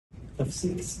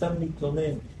תפסיק סתם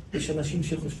להתלונן. יש אנשים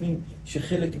שחושבים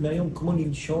שחלק מהיום כמו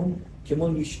לנשום, כמו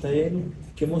להשתעל,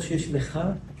 כמו שיש לך,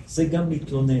 זה גם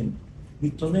להתלונן.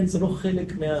 להתלונן זה לא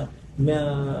חלק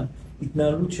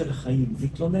מההתנהלות של החיים.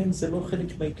 להתלונן זה לא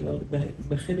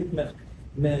חלק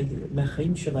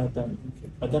מהחיים של האדם.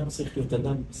 אדם צריך להיות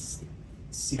אדם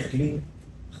שכלי,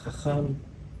 חכם,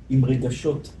 עם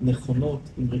רגשות נכונות,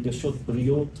 עם רגשות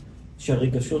בריאות,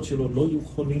 שהרגשות שלו לא יהיו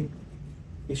חולים.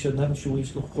 יש אדם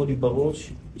שיש לו חולי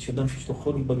בראש, יש אדם שיש לו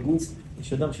חולי בגוף,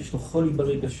 יש אדם שיש לו חולי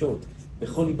ברגשות.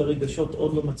 וחולי ברגשות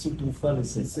עוד לא מצאו תרופה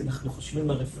לזה. אנחנו חושבים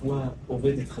הרפואה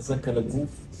עובדת חזק על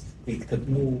הגוף,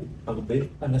 והתקדמו הרבה.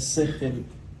 על השכל,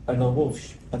 על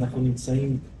הראש, אנחנו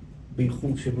נמצאים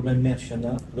באיחור של אולי 100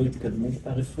 שנה, לא התקדמו.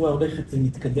 הרפואה הולכת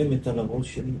ומתקדמת על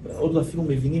הראש, עוד לא אפילו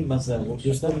מבינים מה זה הראש.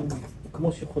 יש אדם,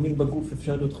 כמו שחולים בגוף,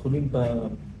 אפשר להיות חולים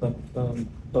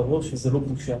בראש, וזה לא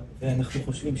בושה. ואנחנו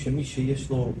חושבים שמי שיש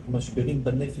לו משברים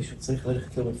בנפש, הוא צריך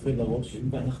ללכת לרופא לראש,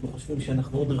 ואנחנו חושבים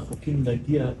שאנחנו עוד רחוקים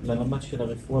להגיע לרמה של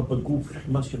הרפואה בגוף,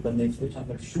 מה שבנפש,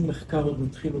 אבל שום מחקר עוד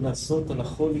התחילו לעשות על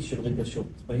החולי של רגשות.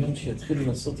 ביום שיתחילו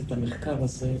לעשות את המחקר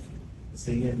הזה,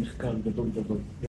 זה יהיה מחקר גדול גדול.